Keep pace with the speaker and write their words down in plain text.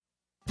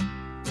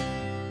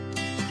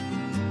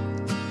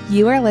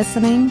You are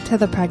listening to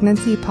the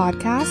Pregnancy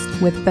Podcast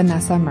with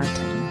Vanessa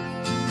Merton.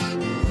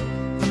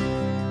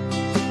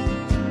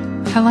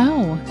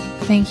 Hello.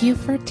 Thank you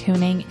for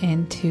tuning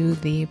into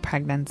the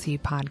Pregnancy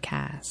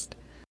Podcast.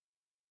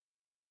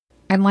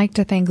 I'd like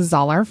to thank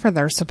Zoller for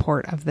their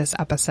support of this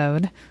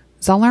episode.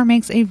 Zoller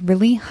makes a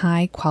really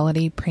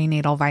high-quality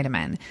prenatal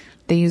vitamin.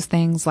 They use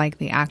things like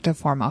the active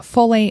form of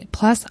folate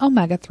plus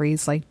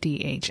omega-3s like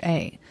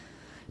DHA.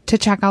 To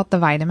check out the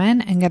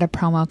vitamin and get a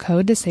promo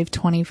code to save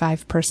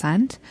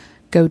 25%,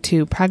 go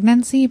to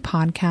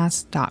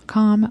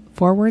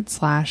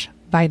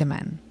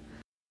pregnancypodcast.com/vitamin.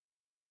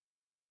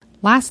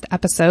 Last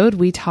episode,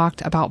 we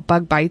talked about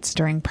bug bites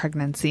during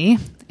pregnancy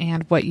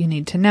and what you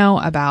need to know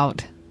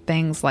about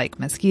things like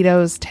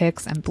mosquitoes,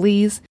 ticks, and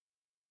fleas.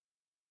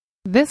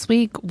 This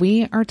week,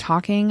 we are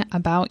talking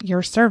about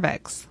your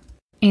cervix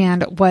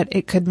and what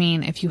it could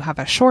mean if you have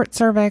a short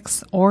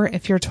cervix or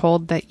if you're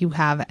told that you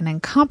have an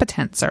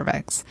incompetent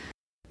cervix.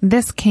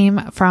 This came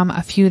from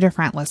a few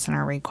different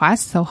listener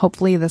requests, so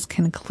hopefully this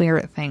can clear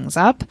things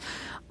up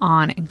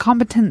on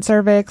incompetent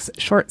cervix,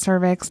 short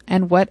cervix,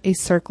 and what a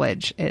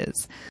cerclage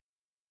is.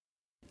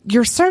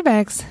 Your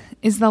cervix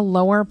is the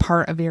lower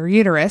part of your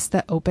uterus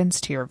that opens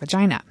to your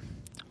vagina.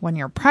 When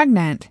you're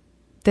pregnant,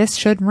 this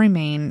should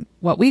remain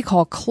what we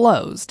call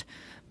closed,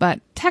 but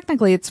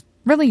technically it's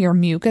really your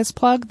mucus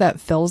plug that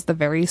fills the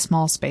very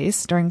small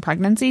space during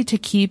pregnancy to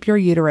keep your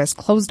uterus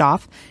closed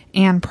off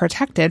and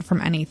protected from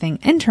anything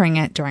entering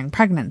it during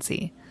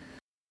pregnancy.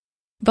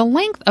 The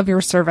length of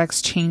your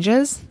cervix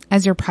changes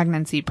as your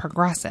pregnancy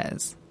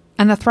progresses,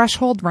 and the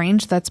threshold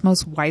range that's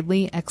most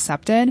widely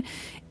accepted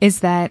is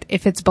that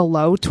if it's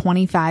below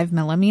 25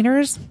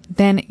 millimeters,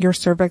 then your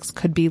cervix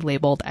could be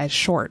labeled as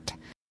short.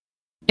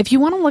 If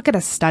you want to look at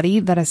a study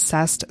that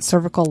assessed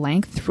cervical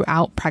length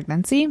throughout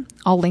pregnancy,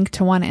 I'll link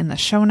to one in the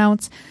show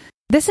notes.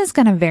 This is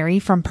going to vary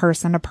from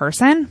person to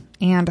person,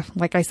 and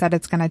like I said,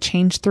 it's going to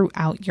change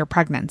throughout your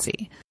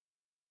pregnancy.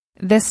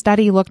 This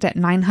study looked at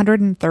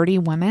 930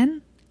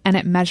 women, and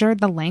it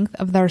measured the length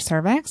of their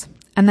cervix,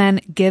 and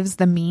then gives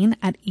the mean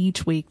at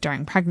each week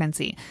during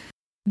pregnancy.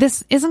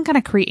 This isn't going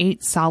to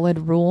create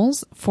solid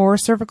rules for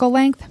cervical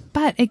length,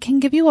 but it can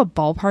give you a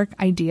ballpark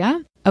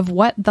idea of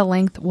what the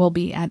length will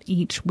be at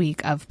each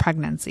week of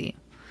pregnancy.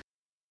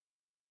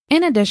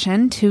 In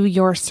addition to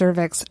your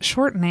cervix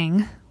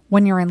shortening,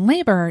 when you're in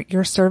labor,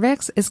 your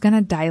cervix is going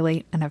to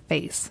dilate and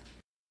efface.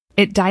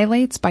 It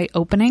dilates by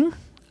opening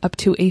up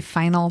to a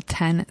final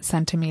 10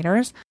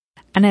 centimeters,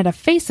 and it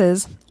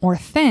effaces or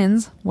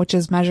thins, which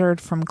is measured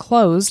from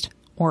closed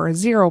or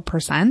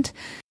 0%.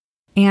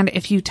 And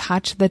if you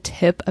touch the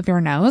tip of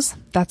your nose,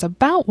 that's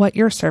about what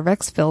your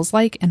cervix feels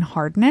like in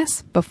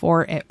hardness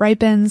before it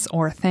ripens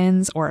or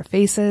thins or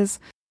effaces.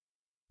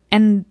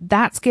 And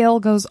that scale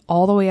goes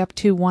all the way up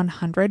to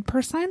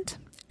 100%.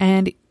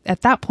 And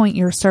at that point,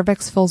 your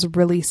cervix feels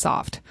really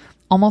soft,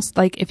 almost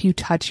like if you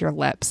touch your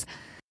lips.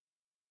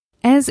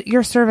 As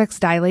your cervix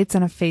dilates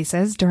and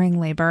effaces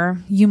during labor,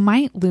 you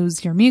might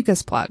lose your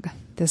mucus plug.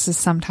 This is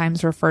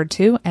sometimes referred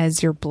to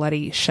as your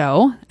bloody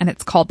show, and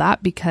it's called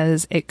that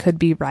because it could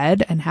be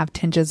red and have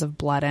tinges of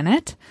blood in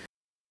it.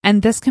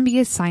 And this can be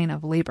a sign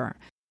of labor.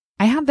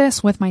 I had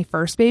this with my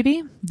first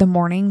baby the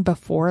morning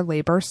before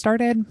labor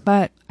started,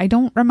 but I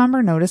don't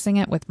remember noticing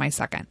it with my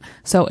second.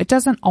 So it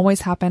doesn't always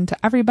happen to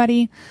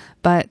everybody,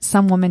 but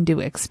some women do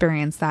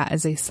experience that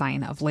as a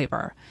sign of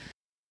labor.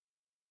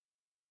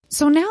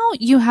 So now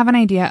you have an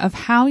idea of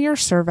how your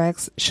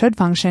cervix should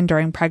function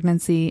during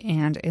pregnancy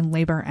and in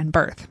labor and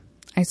birth.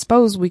 I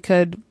suppose we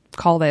could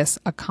call this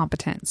a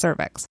competent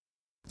cervix.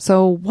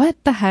 So what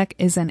the heck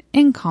is an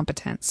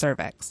incompetent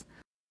cervix?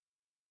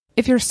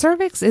 If your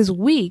cervix is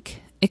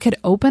weak, it could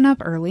open up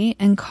early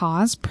and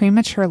cause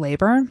premature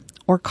labor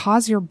or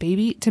cause your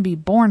baby to be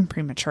born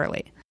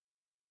prematurely.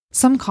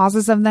 Some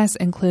causes of this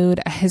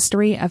include a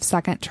history of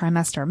second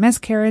trimester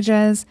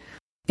miscarriages,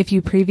 if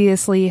you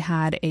previously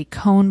had a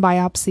cone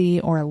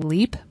biopsy or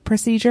LEEP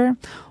procedure,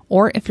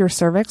 or if your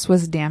cervix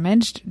was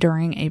damaged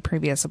during a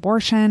previous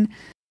abortion.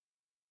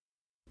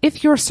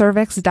 If your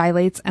cervix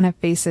dilates and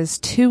effaces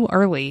too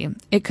early,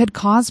 it could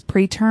cause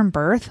preterm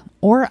birth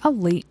or a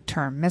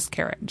late-term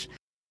miscarriage.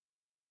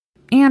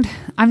 And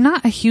I'm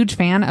not a huge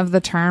fan of the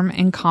term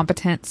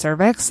incompetent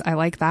cervix. I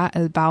like that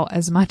about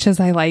as much as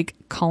I like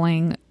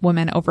calling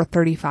women over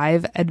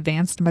 35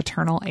 advanced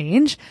maternal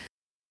age.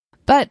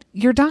 But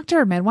your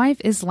doctor or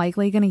midwife is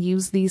likely going to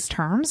use these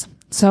terms.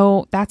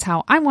 So that's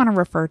how I want to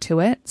refer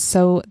to it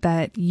so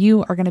that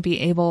you are going to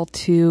be able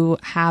to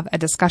have a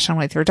discussion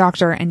with your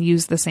doctor and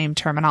use the same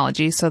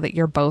terminology so that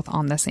you're both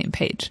on the same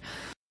page.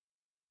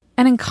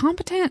 An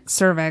incompetent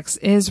cervix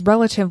is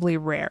relatively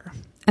rare,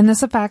 and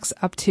this affects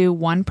up to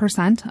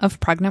 1% of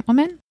pregnant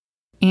women,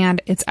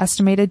 and it's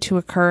estimated to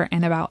occur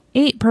in about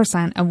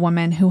 8% of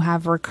women who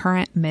have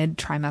recurrent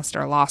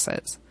mid-trimester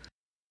losses.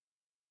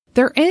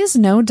 There is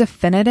no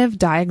definitive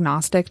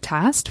diagnostic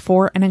test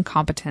for an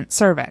incompetent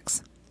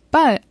cervix,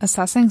 but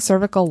assessing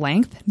cervical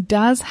length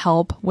does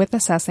help with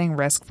assessing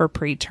risk for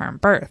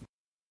preterm birth.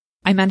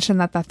 I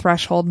mentioned that the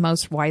threshold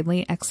most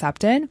widely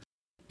accepted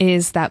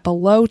is that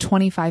below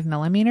 25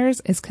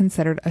 millimeters is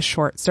considered a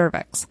short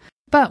cervix.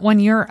 But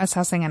when you're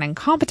assessing an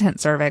incompetent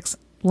cervix,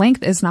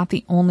 length is not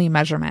the only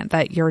measurement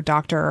that your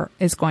doctor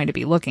is going to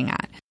be looking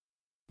at.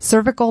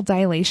 Cervical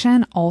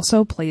dilation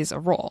also plays a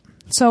role.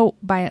 So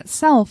by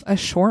itself, a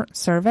short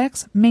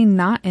cervix may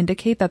not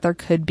indicate that there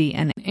could be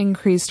an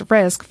increased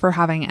risk for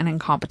having an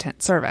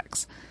incompetent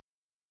cervix.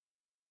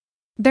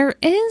 There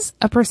is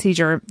a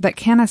procedure that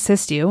can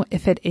assist you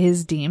if it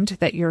is deemed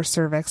that your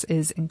cervix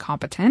is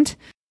incompetent,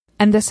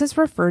 and this is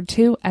referred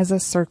to as a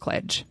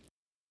cerclage.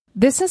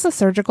 This is a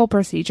surgical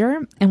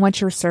procedure in which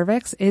your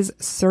cervix is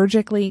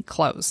surgically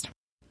closed.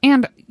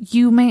 And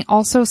you may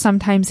also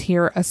sometimes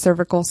hear a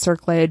cervical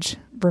cerclage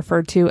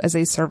referred to as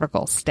a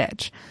cervical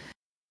stitch.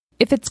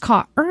 If it's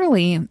caught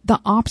early,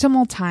 the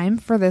optimal time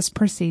for this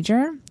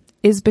procedure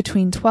is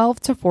between 12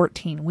 to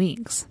 14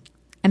 weeks.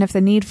 And if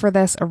the need for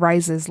this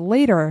arises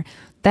later,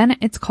 then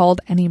it's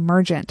called an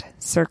emergent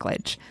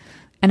cerclage.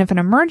 And if an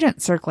emergent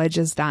cerclage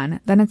is done,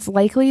 then it's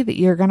likely that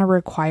you're going to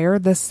require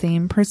the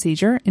same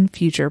procedure in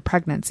future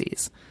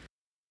pregnancies.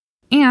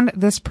 And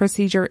this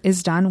procedure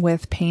is done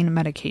with pain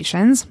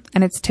medications,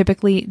 and it's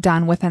typically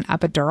done with an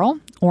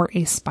epidural or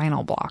a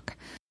spinal block.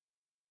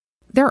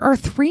 There are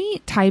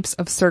 3 types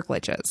of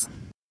cerclages.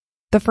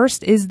 The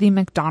first is the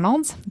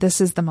McDonald's. This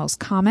is the most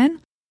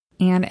common.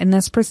 And in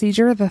this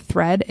procedure, the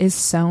thread is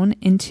sewn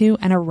into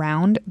and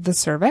around the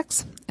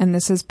cervix, and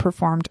this is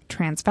performed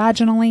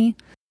transvaginally.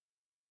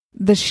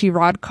 The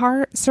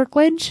Cerclage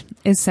cerclage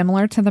is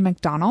similar to the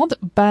McDonald,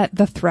 but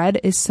the thread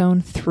is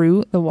sewn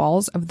through the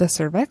walls of the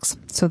cervix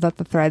so that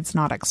the thread's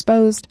not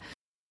exposed.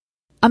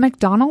 A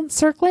McDonald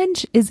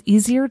cerclage is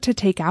easier to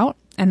take out,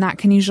 and that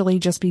can usually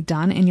just be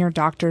done in your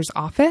doctor's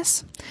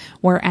office.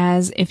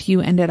 Whereas if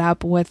you ended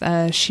up with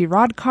a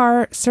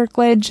Cerclage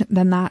cerclage,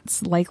 then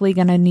that's likely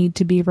going to need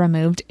to be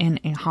removed in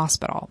a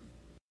hospital.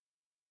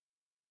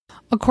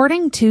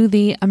 According to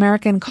the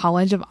American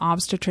College of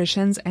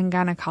Obstetricians and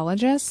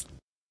Gynecologists,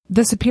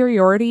 the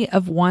superiority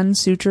of one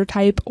suture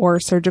type or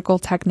surgical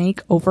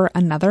technique over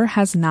another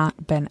has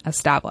not been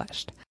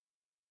established.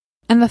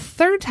 And the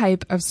third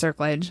type of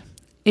cerclage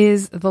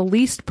is the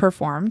least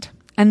performed,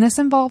 and this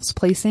involves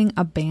placing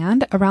a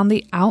band around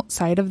the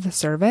outside of the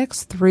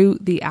cervix through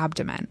the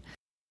abdomen.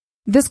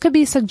 This could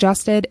be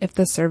suggested if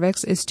the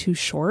cervix is too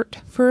short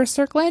for a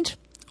cerclage,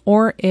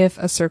 or if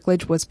a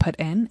cerclage was put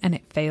in and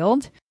it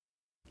failed.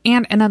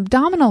 And an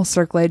abdominal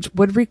cerclage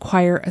would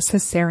require a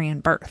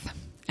cesarean birth.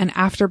 And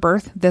after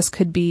birth, this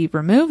could be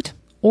removed,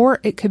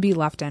 or it could be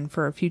left in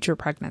for a future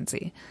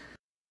pregnancy.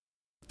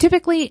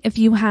 Typically, if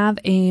you have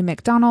a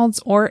McDonald's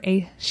or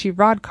a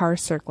Cerclage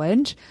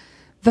cerclage,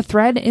 the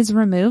thread is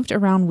removed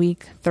around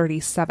week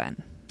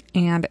 37,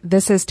 and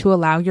this is to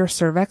allow your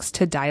cervix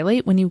to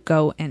dilate when you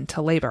go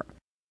into labor.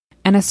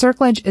 And a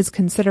cerclage is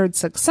considered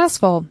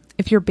successful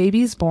if your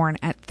baby's born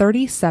at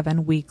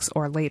 37 weeks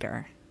or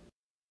later.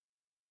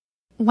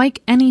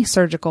 Like any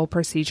surgical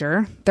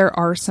procedure, there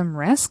are some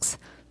risks,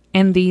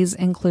 and these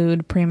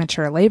include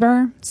premature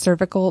labor,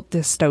 cervical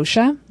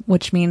dystocia,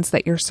 which means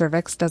that your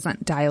cervix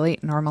doesn't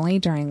dilate normally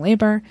during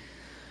labor,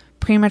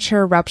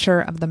 premature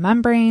rupture of the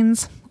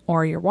membranes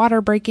or your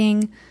water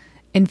breaking,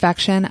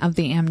 infection of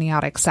the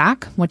amniotic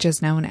sac, which is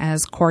known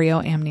as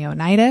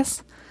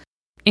chorioamnionitis,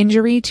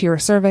 injury to your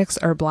cervix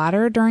or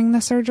bladder during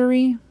the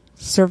surgery,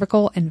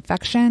 cervical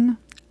infection,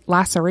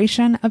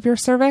 laceration of your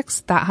cervix.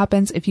 That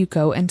happens if you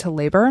go into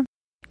labor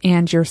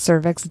and your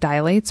cervix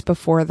dilates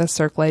before the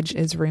cerclage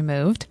is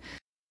removed.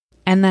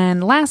 And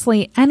then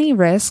lastly, any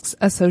risks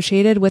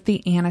associated with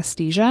the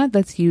anesthesia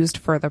that's used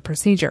for the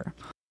procedure.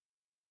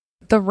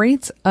 The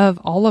rates of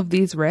all of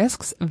these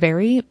risks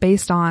vary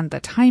based on the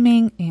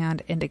timing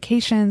and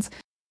indications,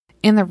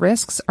 and the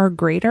risks are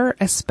greater,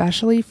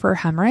 especially for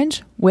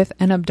hemorrhage with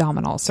an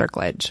abdominal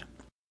cerclage.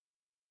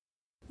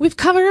 We've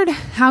covered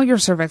how your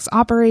cervix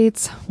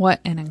operates, what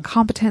an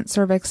incompetent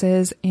cervix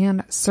is,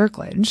 and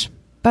cerclage,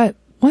 but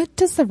what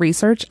does the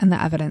research and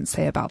the evidence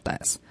say about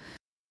this?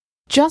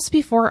 Just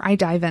before I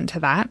dive into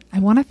that, I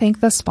want to thank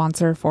the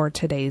sponsor for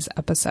today's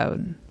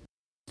episode.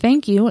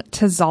 Thank you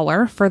to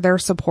Zoller for their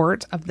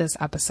support of this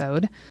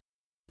episode.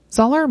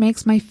 Zoller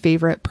makes my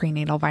favorite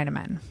prenatal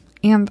vitamin,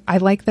 and I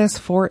like this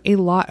for a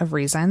lot of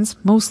reasons,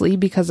 mostly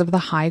because of the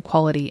high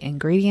quality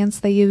ingredients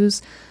they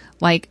use,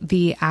 like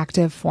the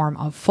active form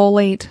of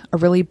folate, a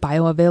really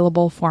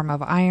bioavailable form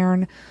of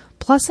iron,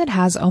 plus it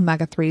has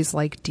omega-3s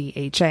like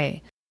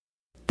DHA.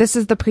 This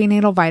is the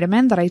prenatal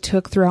vitamin that I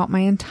took throughout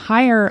my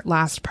entire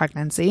last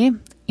pregnancy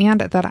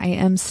and that I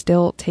am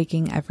still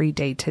taking every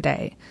day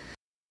today.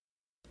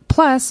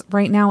 Plus,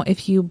 right now,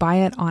 if you buy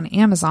it on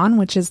Amazon,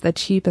 which is the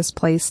cheapest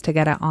place to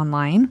get it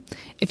online,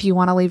 if you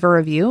want to leave a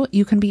review,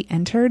 you can be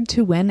entered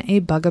to win a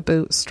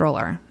Bugaboo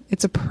stroller.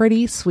 It's a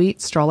pretty sweet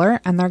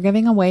stroller, and they're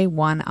giving away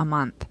one a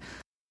month.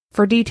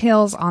 For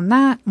details on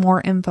that,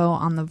 more info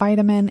on the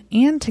vitamin,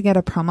 and to get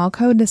a promo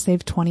code to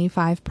save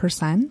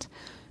 25%,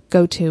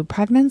 go to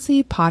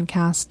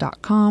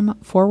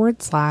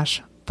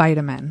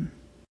pregnancypodcast.com/vitamin.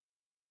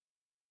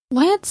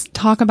 Let's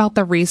talk about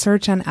the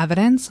research and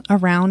evidence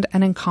around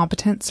an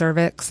incompetent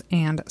cervix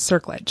and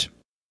cerclage.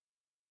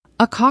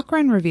 A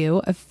Cochrane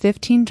review of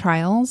 15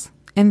 trials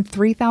and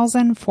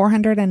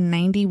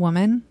 3,490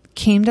 women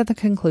came to the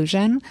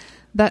conclusion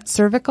that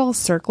cervical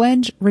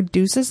cerclage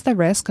reduces the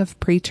risk of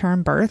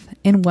preterm birth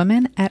in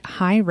women at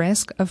high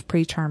risk of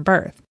preterm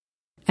birth,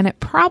 and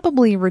it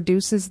probably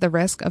reduces the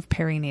risk of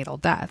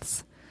perinatal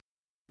deaths.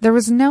 There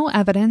was no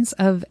evidence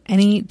of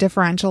any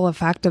differential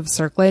effect of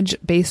cerclage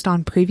based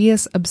on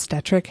previous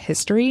obstetric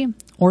history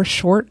or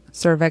short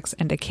cervix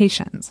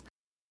indications,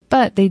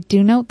 but they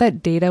do note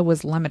that data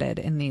was limited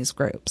in these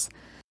groups.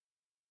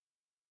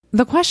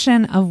 The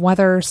question of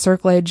whether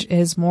cerclage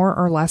is more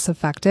or less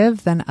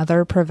effective than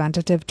other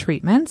preventative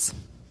treatments,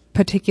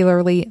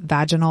 particularly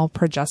vaginal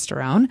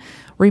progesterone,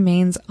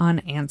 remains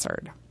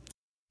unanswered.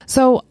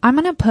 So I'm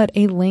going to put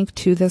a link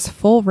to this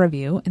full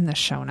review in the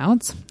show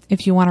notes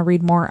if you want to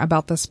read more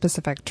about the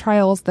specific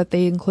trials that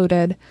they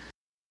included.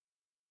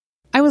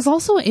 I was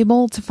also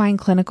able to find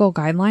clinical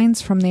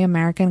guidelines from the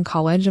American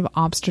College of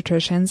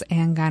Obstetricians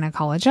and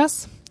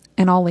Gynecologists,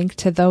 and I'll link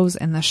to those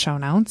in the show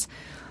notes.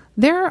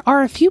 There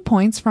are a few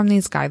points from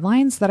these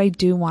guidelines that I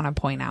do want to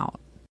point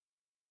out.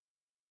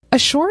 A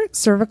short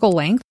cervical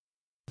length,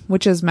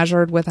 which is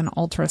measured with an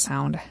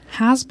ultrasound,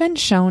 has been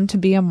shown to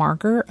be a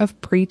marker of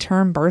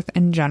preterm birth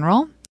in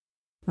general,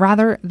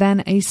 rather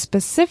than a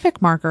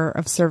specific marker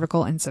of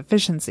cervical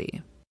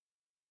insufficiency.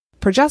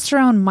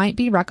 Progesterone might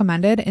be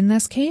recommended in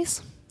this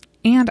case,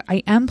 and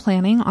I am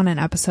planning on an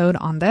episode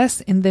on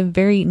this in the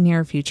very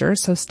near future,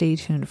 so stay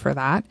tuned for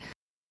that.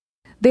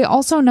 They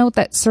also note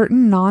that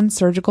certain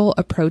non-surgical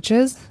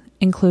approaches,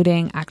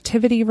 including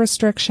activity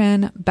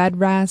restriction, bed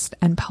rest,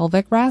 and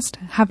pelvic rest,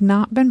 have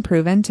not been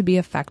proven to be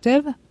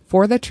effective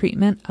for the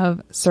treatment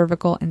of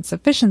cervical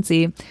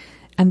insufficiency,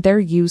 and their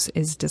use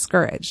is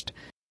discouraged.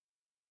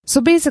 So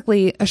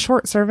basically, a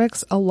short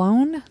cervix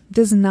alone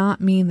does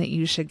not mean that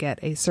you should get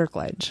a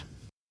cerclage.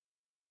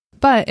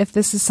 But if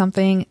this is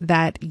something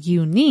that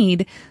you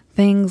need,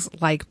 things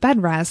like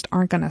bed rest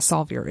aren't going to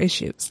solve your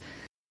issues.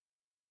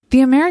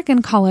 The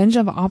American College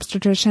of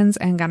Obstetricians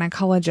and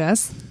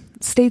Gynecologists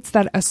states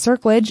that a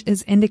cerclage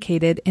is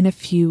indicated in a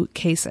few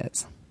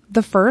cases.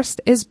 The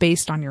first is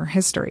based on your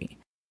history.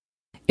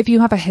 If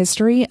you have a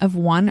history of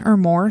one or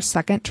more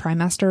second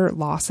trimester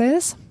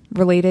losses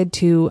related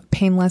to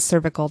painless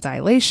cervical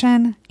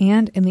dilation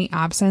and in the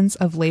absence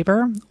of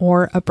labor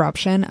or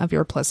abruption of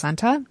your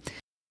placenta,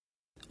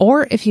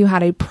 or if you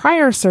had a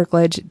prior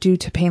cerclage due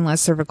to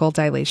painless cervical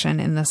dilation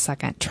in the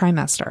second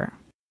trimester.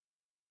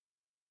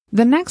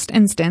 The next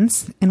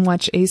instance in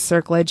which a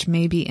cerclage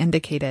may be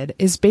indicated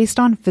is based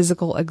on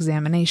physical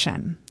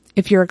examination,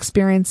 if you're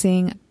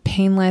experiencing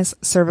painless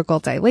cervical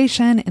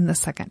dilation in the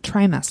second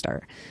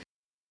trimester.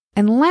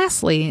 And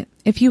lastly,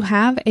 if you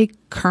have a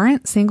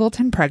current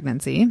singleton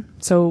pregnancy,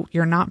 so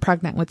you're not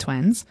pregnant with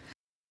twins,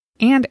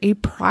 and a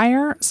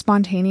prior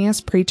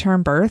spontaneous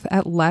preterm birth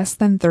at less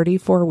than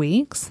 34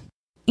 weeks,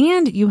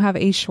 and you have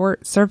a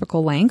short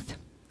cervical length,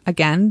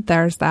 again,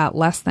 there's that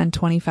less than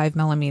 25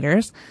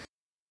 millimeters,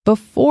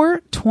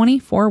 before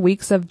 24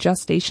 weeks of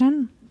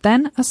gestation,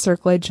 then a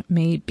cerclage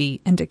may be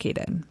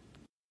indicated.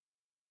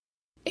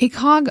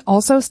 ACOG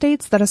also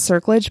states that a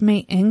cerclage may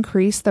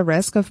increase the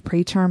risk of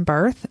preterm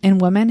birth in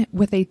women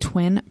with a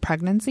twin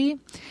pregnancy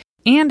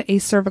and a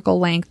cervical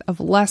length of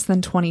less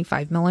than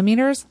 25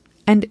 millimeters,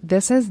 and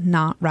this is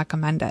not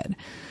recommended.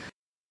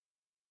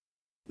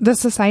 The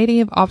Society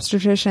of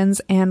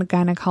Obstetricians and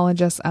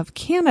Gynecologists of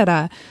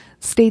Canada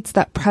states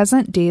that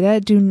present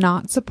data do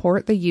not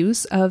support the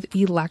use of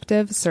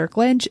elective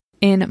cerclage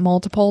in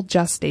multiple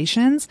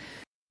gestations,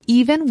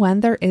 even when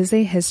there is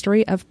a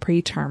history of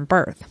preterm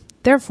birth.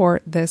 Therefore,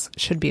 this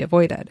should be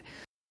avoided.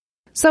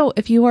 So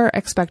if you are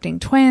expecting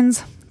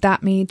twins,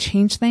 that may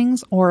change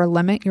things or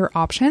limit your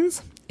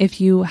options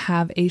if you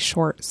have a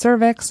short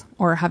cervix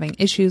or having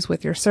issues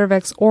with your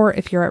cervix, or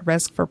if you're at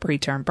risk for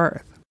preterm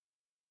birth.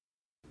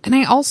 And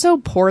I also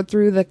poured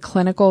through the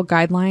clinical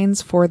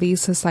guidelines for the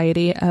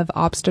Society of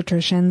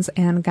Obstetricians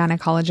and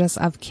Gynecologists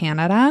of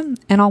Canada,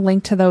 and I'll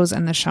link to those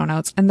in the show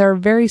notes, and they're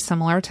very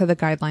similar to the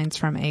guidelines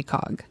from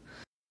ACOG.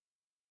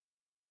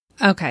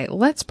 Okay,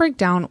 let's break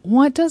down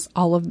what does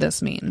all of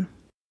this mean.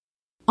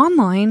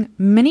 Online,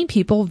 many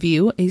people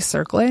view a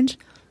cerclage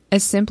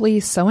as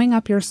simply sewing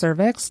up your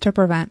cervix to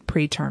prevent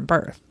preterm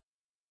birth.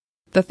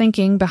 The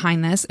thinking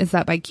behind this is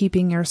that by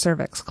keeping your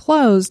cervix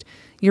closed,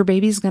 your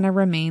baby's going to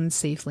remain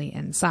safely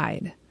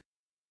inside.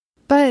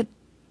 But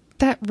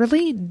that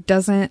really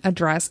doesn't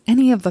address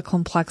any of the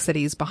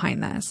complexities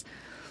behind this.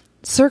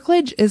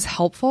 Cerclage is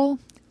helpful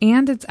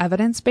and it's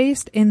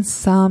evidence-based in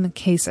some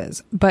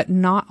cases, but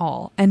not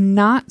all, and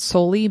not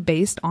solely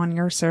based on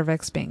your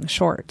cervix being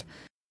short.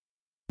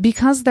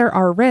 Because there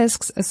are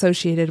risks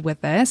associated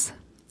with this,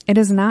 it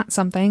is not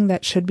something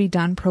that should be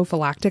done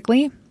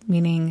prophylactically,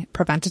 meaning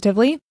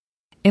preventatively,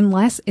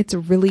 unless it's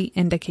really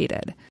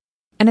indicated.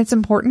 And it's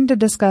important to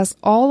discuss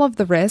all of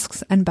the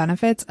risks and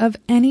benefits of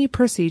any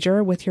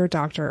procedure with your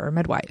doctor or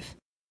midwife.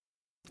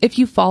 If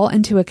you fall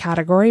into a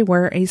category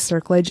where a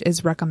cerclage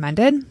is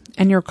recommended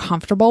and you're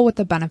comfortable with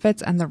the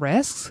benefits and the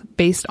risks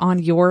based on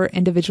your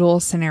individual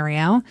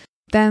scenario,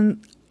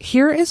 then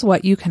here is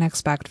what you can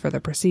expect for the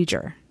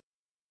procedure.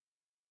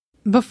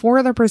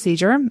 Before the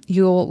procedure,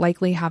 you'll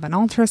likely have an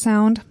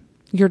ultrasound.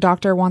 Your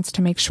doctor wants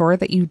to make sure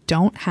that you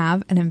don't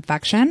have an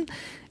infection,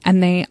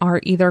 and they are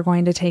either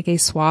going to take a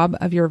swab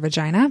of your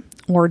vagina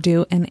or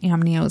do an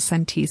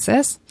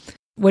amniocentesis,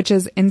 which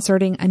is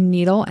inserting a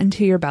needle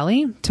into your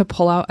belly to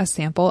pull out a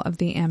sample of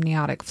the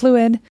amniotic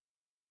fluid.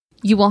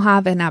 You will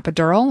have an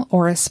epidural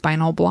or a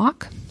spinal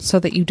block so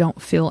that you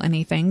don't feel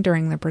anything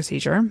during the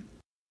procedure.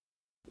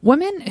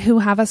 Women who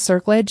have a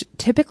cerclage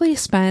typically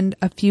spend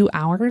a few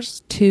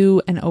hours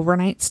to an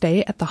overnight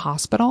stay at the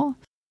hospital.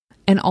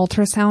 An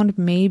ultrasound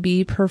may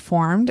be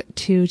performed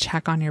to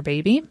check on your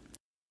baby.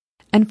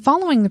 And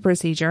following the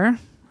procedure,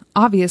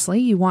 obviously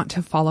you want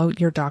to follow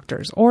your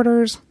doctor's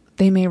orders.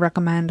 They may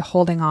recommend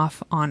holding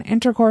off on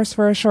intercourse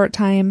for a short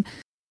time.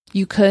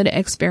 You could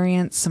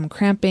experience some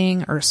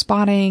cramping or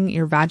spotting.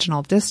 Your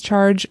vaginal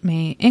discharge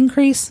may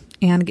increase,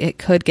 and it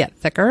could get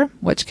thicker,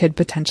 which could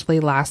potentially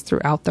last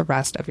throughout the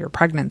rest of your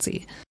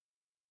pregnancy.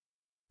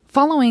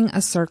 Following a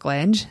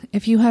cerclage,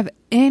 if you have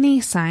any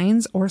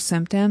signs or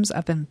symptoms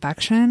of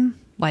infection,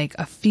 like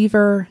a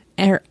fever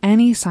or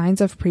any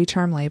signs of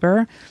preterm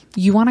labor,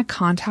 you want to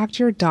contact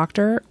your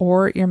doctor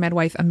or your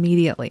midwife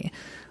immediately.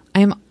 I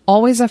am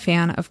always a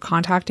fan of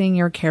contacting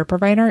your care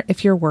provider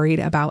if you're worried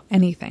about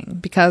anything,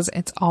 because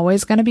it's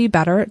always going to be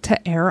better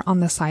to err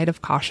on the side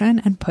of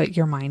caution and put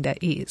your mind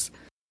at ease.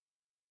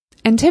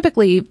 And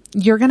typically,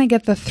 you're going to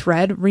get the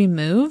thread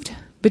removed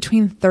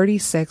between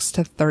 36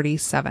 to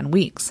 37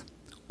 weeks.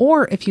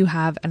 Or if you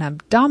have an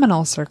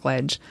abdominal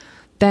cerclage,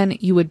 then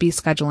you would be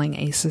scheduling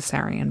a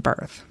cesarean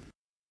birth.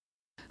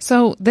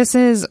 So this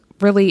is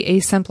really a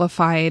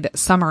simplified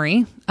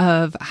summary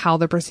of how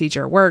the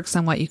procedure works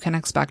and what you can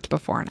expect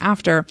before and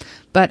after,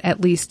 but at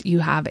least you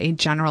have a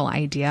general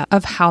idea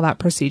of how that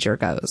procedure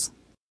goes.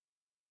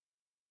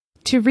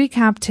 To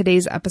recap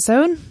today's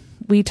episode,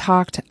 we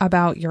talked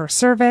about your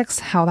cervix,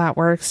 how that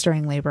works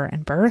during labor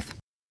and birth,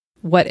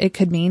 what it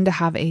could mean to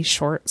have a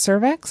short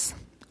cervix,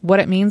 what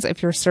it means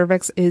if your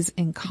cervix is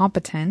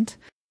incompetent,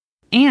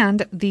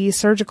 and the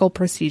surgical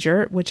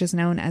procedure, which is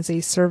known as a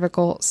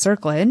cervical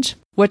cerclage,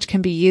 which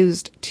can be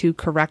used to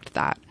correct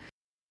that.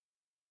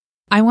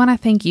 I want to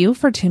thank you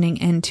for tuning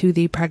into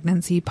the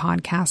Pregnancy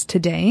Podcast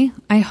today.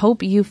 I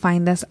hope you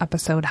find this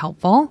episode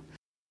helpful.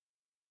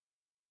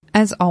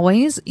 As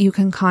always, you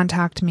can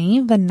contact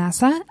me,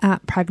 Vanessa,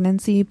 at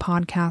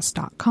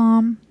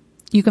pregnancypodcast.com.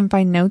 You can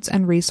find notes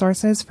and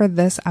resources for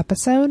this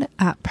episode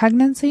at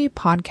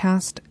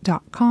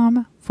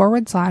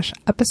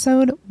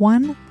pregnancypodcast.com/episode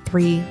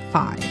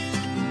 135.